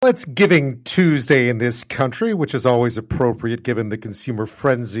It's Giving Tuesday in this country, which is always appropriate given the consumer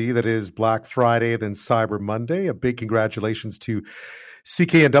frenzy that is Black Friday, then Cyber Monday. A big congratulations to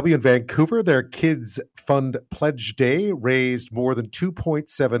CKNW in Vancouver. Their Kids Fund Pledge Day raised more than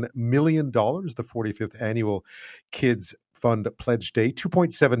 $2.7 million, the 45th annual Kids Fund Pledge Day,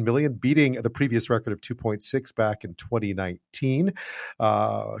 2.7 million, beating the previous record of 2.6 back in 2019.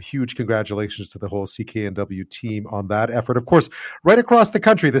 Huge congratulations to the whole CKNW team on that effort. Of course, right across the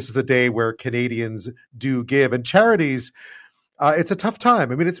country, this is a day where Canadians do give, and charities. It's a tough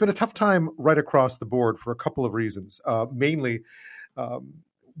time. I mean, it's been a tough time right across the board for a couple of reasons. Mainly,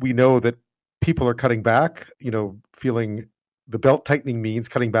 we know that people are cutting back, feeling the belt tightening means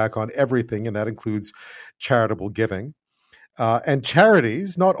cutting back on everything, and that includes charitable giving. And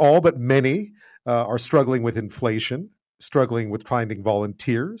charities, not all, but many, are struggling with inflation, struggling with finding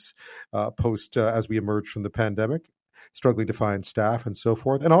volunteers as we emerge from the pandemic, struggling to find staff and so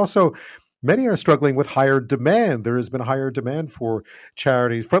forth. And also, many are struggling with higher demand. There has been higher demand for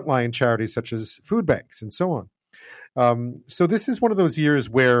charities, frontline charities such as food banks and so on. So this is one of those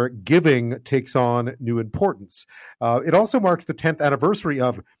years where giving takes on new importance. It also marks the 10th anniversary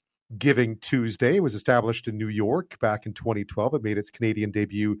of Giving Tuesday. It was established in New York back in 2012. It made its Canadian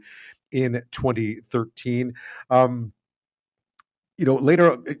debut in 2013.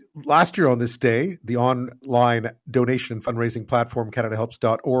 Last year on this day, the online donation and fundraising platform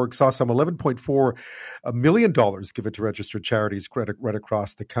CanadaHelps.org saw some $11.4 million given to registered charities right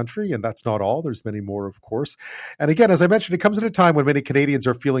across the country. And that's not all. There's many more, of course. And again, as I mentioned, it comes at a time when many Canadians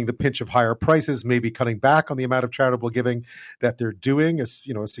are feeling the pinch of higher prices, maybe cutting back on the amount of charitable giving that they're doing. A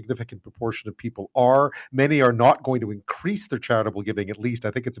significant proportion of people are. Many are not going to increase their charitable giving, at least.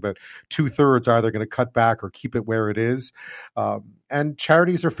 I think it's about 2/3 are either going to cut back or keep it where it is. And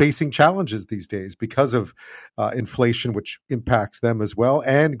charities are facing challenges these days because of inflation, which impacts them as well,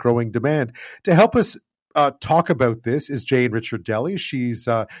 and growing demand. To help us talk about this is Jane Ricciardelli. She's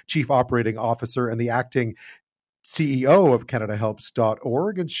Chief Operating Officer and the acting CEO of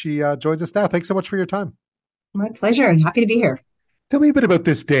CanadaHelps.org, and she joins us now. Thanks so much for your time. My pleasure. I'm happy to be here. Tell me a bit about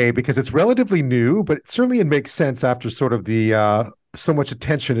this day, because it's relatively new, but certainly it makes sense after sort of the so much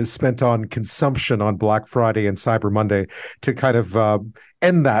attention is spent on consumption on Black Friday and Cyber Monday to kind of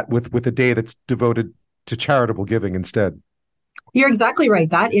end that with a day that's devoted to charitable giving instead. You're exactly right.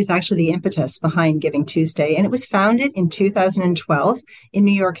 That is actually the impetus behind Giving Tuesday. And it was founded in 2012 in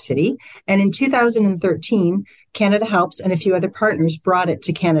New York City. And in 2013, Canada Helps and a few other partners brought it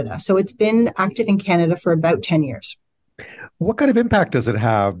to Canada. So it's been active in Canada for about 10 years. What kind of impact does it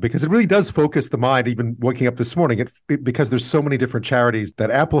have? Because it really does focus the mind, even waking up this morning, because there's so many different charities that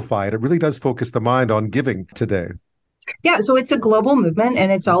amplify it. It really does focus the mind on giving today. Yeah, so it's a global movement,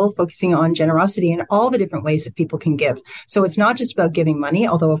 and it's all focusing on generosity and all the different ways that people can give. So it's not just about giving money,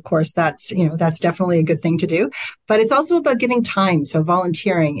 although of course that's definitely a good thing to do, but it's also about giving time. So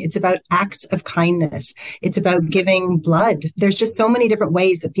volunteering, it's about acts of kindness. It's about giving blood. There's just so many different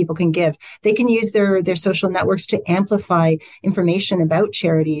ways that people can give. They can use their social networks to amplify information about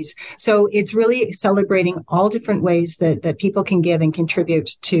charities. So it's really celebrating all different ways that people can give and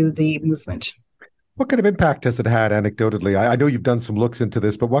contribute to the movement. What kind of impact has it had anecdotally? I know you've done some looks into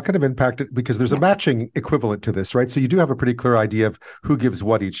this, but what kind of impact, because there's a matching equivalent to this, right? So you do have a pretty clear idea of who gives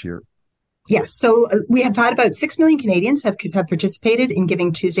what each year. Yes. So we have had about 6 million Canadians have participated in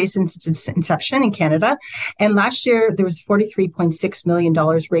Giving Tuesday since its inception in Canada. And last year, there was $43.6 million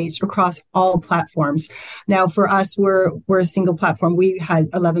raised across all platforms. Now, for us, we're a single platform. We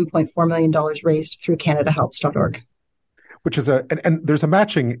had $11.4 million raised through CanadaHelps.org. Which is and there's a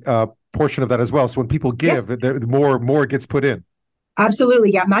matching portion of that as well. So when people give, more gets put in.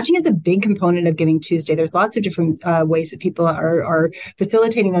 Absolutely. Yeah. Matching is a big component of Giving Tuesday. There's lots of different ways that people are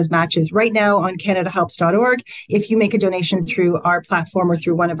facilitating those matches. Right now on CanadaHelps.org, if you make a donation through our platform or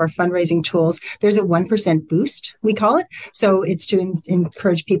through one of our fundraising tools, there's a 1% boost, we call it. So it's to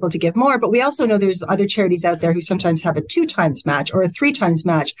encourage people to give more. But we also know there's other charities out there who sometimes have a 2 times match or a 3 times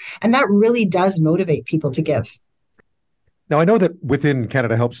match. And that really does motivate people to give. Now, I know that within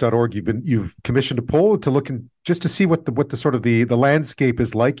CanadaHelps.org, you've commissioned a poll to look just to see what the sort of the landscape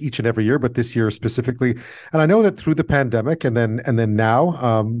is like each and every year, but this year specifically. And I know that through the pandemic and then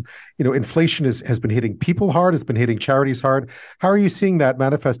now, inflation has been hitting people hard. It's been hitting charities hard. How are you seeing that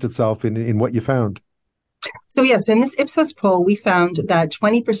manifest itself in what you found? So yes, in this Ipsos poll, we found that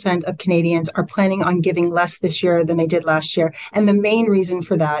 20% of Canadians are planning on giving less this year than they did last year. And the main reason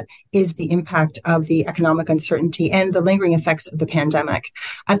for that is the impact of the economic uncertainty and the lingering effects of the pandemic.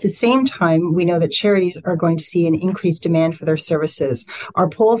 At the same time, we know that charities are going to see an increased demand for their services. Our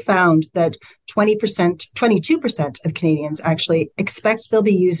poll found that 22% of Canadians actually expect they'll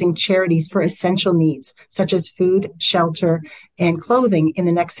be using charities for essential needs, such as food, shelter, and clothing in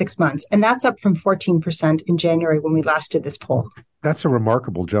the next 6 months. And that's up from 14% in January when we last did this poll. That's a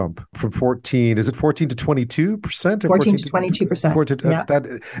remarkable jump from 14. Is it 14 to 22%? 14 to 22%. 14 yeah.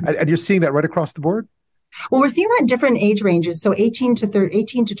 And you're seeing that right across the board? Well, we're seeing that in different age ranges. So 18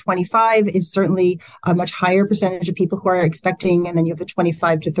 to 25 is certainly a much higher percentage of people who are expecting. And then you have the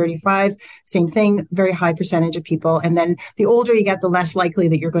 25 to 35, same thing, very high percentage of people. And then the older you get, the less likely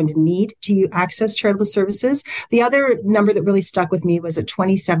that you're going to need to access charitable services. The other number that really stuck with me was that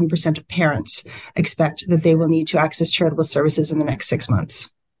 27% of parents expect that they will need to access charitable services in the next 6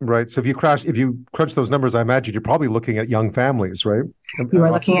 months. Right. So if you crunch those numbers, I imagine you're probably looking at young families, right? You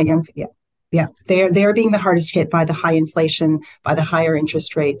are looking at young, yeah. Yeah, they're being the hardest hit by the high inflation, by the higher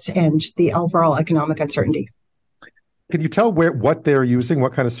interest rates, and just the overall economic uncertainty. Can you tell what they're using,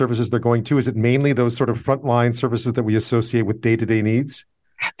 what kind of services they're going to? Is it mainly those sort of frontline services that we associate with day-to-day needs?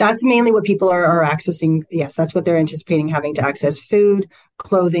 That's mainly what people are accessing. Yes, that's what they're anticipating having to access: food,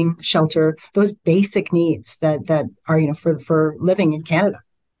 clothing, shelter, those basic needs that are for living in Canada.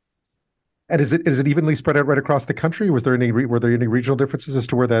 And is it evenly spread out right across the country? Were there any regional differences as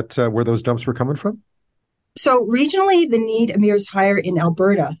to where those jumps were coming from? So regionally, the need appears higher in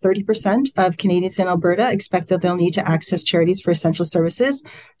Alberta. 30% of Canadians in Alberta expect that they'll need to access charities for essential services.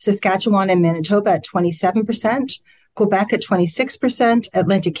 Saskatchewan and Manitoba at 27%, Quebec at 26%,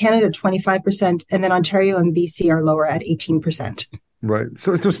 Atlantic Canada at 25%, and then Ontario and BC are lower at 18%. Right.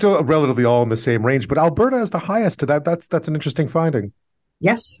 So still relatively all in the same range, but Alberta is the highest. That's an interesting finding.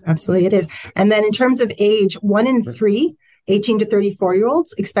 Yes, absolutely it is. And then in terms of age, 1 in 3 18 to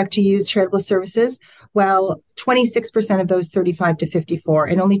 34-year-olds expect to use charitable services, while 26% of those 35 to 54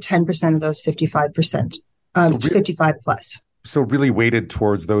 and only 10% of those 55%, 55 plus. So really weighted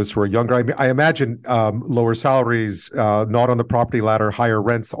towards those who are younger. I imagine lower salaries, not on the property ladder, higher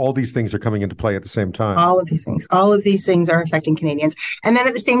rents, all these things are coming into play at the same time. All of these things are affecting Canadians. And then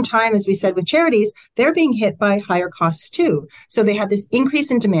at the same time, as we said with charities, they're being hit by higher costs too. So they have this increase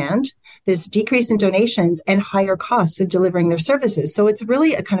in demand, this decrease in donations, and higher costs of delivering their services. So it's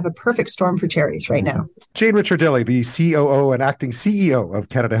really a kind of a perfect storm for charities right now. Jane Ricciardelli, the COO and acting CEO of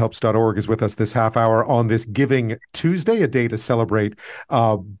CanadaHelps.org, is with us this half hour on this Giving Tuesday, a day to celebrate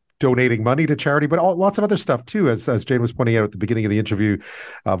donating money to charity, but lots of other stuff too, as Jane was pointing out at the beginning of the interview.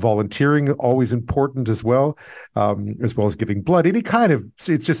 Volunteering, always important as well as giving blood.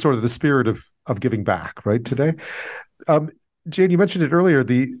 It's just sort of the spirit of giving back, right, today. Jane, you mentioned it earlier,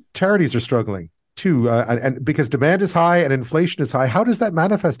 the charities are struggling too, and because demand is high and inflation is high. How does that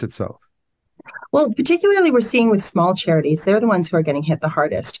manifest itself? Well, particularly we're seeing with small charities, they're the ones who are getting hit the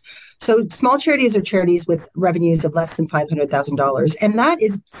hardest. So small charities are charities with revenues of less than $500,000. And that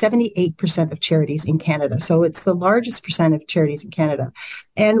is 78% of charities in Canada. So it's the largest percent of charities in Canada.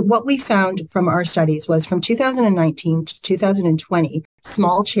 And what we found from our studies was from 2019 to 2020,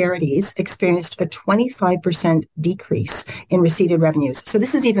 small charities experienced a 25% decrease in receipted revenues. So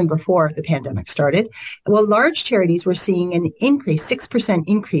this is even before the pandemic started. Well, large charities were seeing an increase, 6%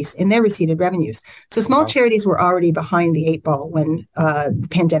 increase in their receipted revenues. So small charities were already behind the 8 ball when the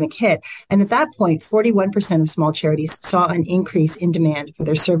pandemic hit. And at that point, 41% of small charities saw an increase in demand for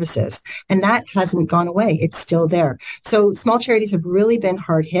their services. And that hasn't gone away. It's still there. So small charities have really been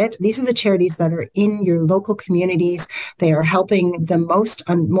hard hit. These are the charities that are in your local communities. They are helping the most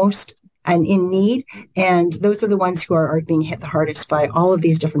and in need. And those are the ones who are being hit the hardest by all of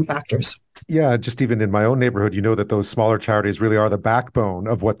these different factors. Yeah, just even in my own neighborhood, you know that those smaller charities really are the backbone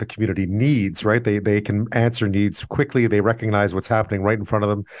of what the community needs, right? They can answer needs quickly. They recognize what's happening right in front of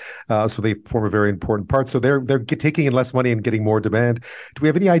them. So they form a very important part. So they're taking in less money and getting more demand. Do we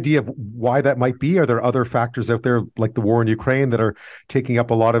have any idea of why that might be? Are there other factors out there like the war in Ukraine that are taking up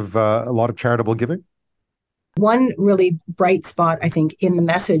a lot of charitable giving? One really bright spot, I think, in the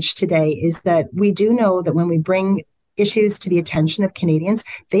message today is that we do know that when we bring issues to the attention of Canadians,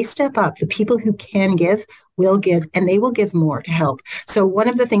 they step up. The people who can give will give, and they will give more to help. So one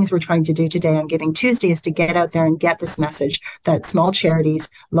of the things we're trying to do today on Giving Tuesday is to get out there and get this message that small charities,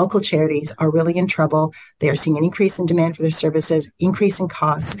 local charities are really in trouble. They are seeing an increase in demand for their services, increase in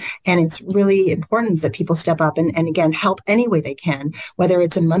costs, and it's really important that people step up and again, help any way they can, whether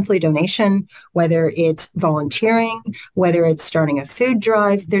it's a monthly donation, whether it's volunteering, whether it's starting a food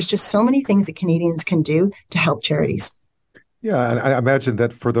drive. There's just so many things that Canadians can do to help charities. Yeah, and I imagine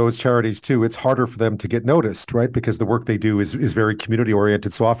that for those charities too, it's harder for them to get noticed, right? Because the work they do is very community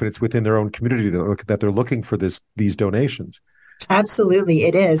oriented. So often it's within their own community that they're looking for these donations. Absolutely,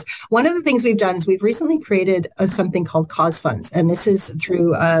 it is. One of the things we've done is we've recently created something called Cause Funds, and this is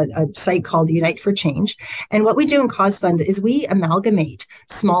through a site called Unite for Change. And what we do in Cause Funds is we amalgamate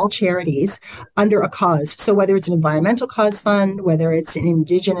small charities under a cause. So whether it's an environmental cause fund, whether it's an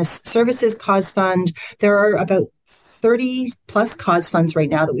Indigenous services cause fund, there are about 30 plus cause funds right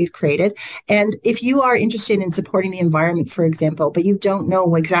now that we've created. And if you are interested in supporting the environment, for example, but you don't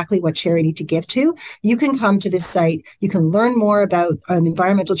know exactly what charity to give to, you can come to this site. You can learn more about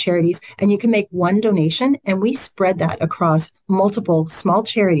environmental charities, and you can make one donation. And we spread that across multiple small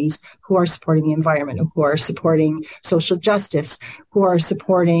charities who are supporting the environment, who are supporting social justice, who are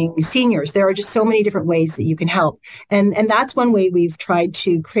supporting seniors. There are just so many different ways that you can help. And that's one way we've tried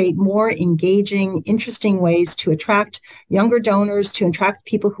to create more engaging, interesting ways to attract younger donors, to attract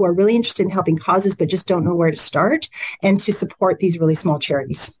people who are really interested in helping causes but just don't know where to start, and to support these really small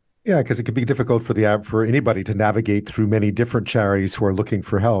charities. Yeah, because it can be difficult for anybody to navigate through many different charities who are looking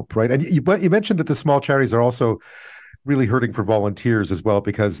for help, right? And you mentioned that the small charities are also really hurting for volunteers as well,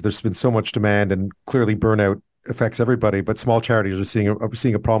 because there's been so much demand, and clearly burnout affects everybody, but small charities are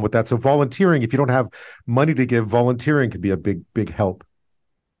seeing a problem with that. So volunteering, if you don't have money to give, volunteering can be a big help.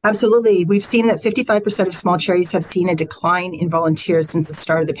 Absolutely. We've seen that 55% of small charities have seen a decline in volunteers since the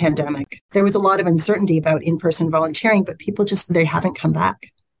start of the pandemic. There was a lot of uncertainty about in-person volunteering, but people they haven't come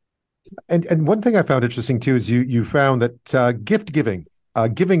back. And one thing I found interesting too is you found that gift giving,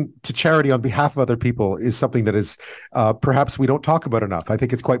 giving to charity on behalf of other people, is something that is perhaps we don't talk about enough. I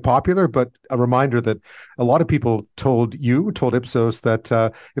think it's quite popular, but a reminder that a lot of people told Ipsos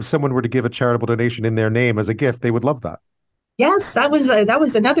that if someone were to give a charitable donation in their name as a gift, they would love that. Yes, that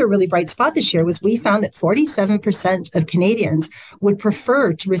was another really bright spot this year. Was we found that 47% of Canadians would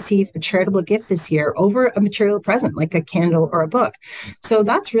prefer to receive a charitable gift this year over a material present like a candle or a book. So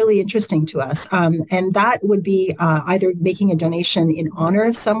that's really interesting to us, and that would be either making a donation in honor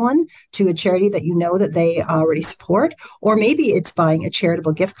of someone to a charity that you know that they already support, or maybe it's buying a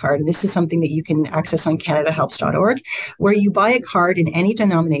charitable gift card. And this is something that you can access on CanadaHelps.org, where you buy a card in any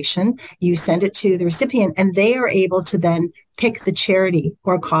denomination, you send it to the recipient, and they are able to then pick the charity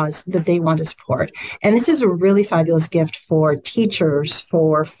or cause that they want to support. And this is a really fabulous gift for teachers,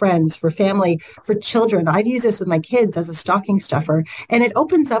 for friends, for family, for children. I've used this with my kids as a stocking stuffer, and it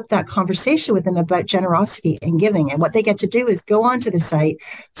opens up that conversation with them about generosity and giving. And what they get to do is go onto the site,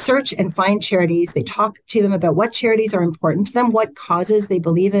 search and find charities. They talk to them about what charities are important to them, what causes they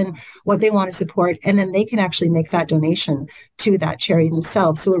believe in, what they want to support, and then they can actually make that donation to that charity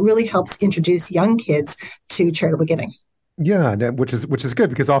themselves. So it really helps introduce young kids to charitable giving. Yeah, which is good,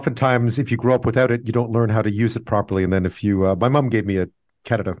 because oftentimes if you grow up without it, you don't learn how to use it properly. And then if you, my mom gave me a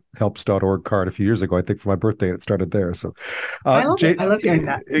CanadaHelps.org card a few years ago, I think for my birthday, it started there. So I love it. I love hearing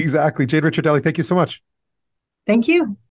that. Exactly. Jane Ricciardelli, thank you so much. Thank you.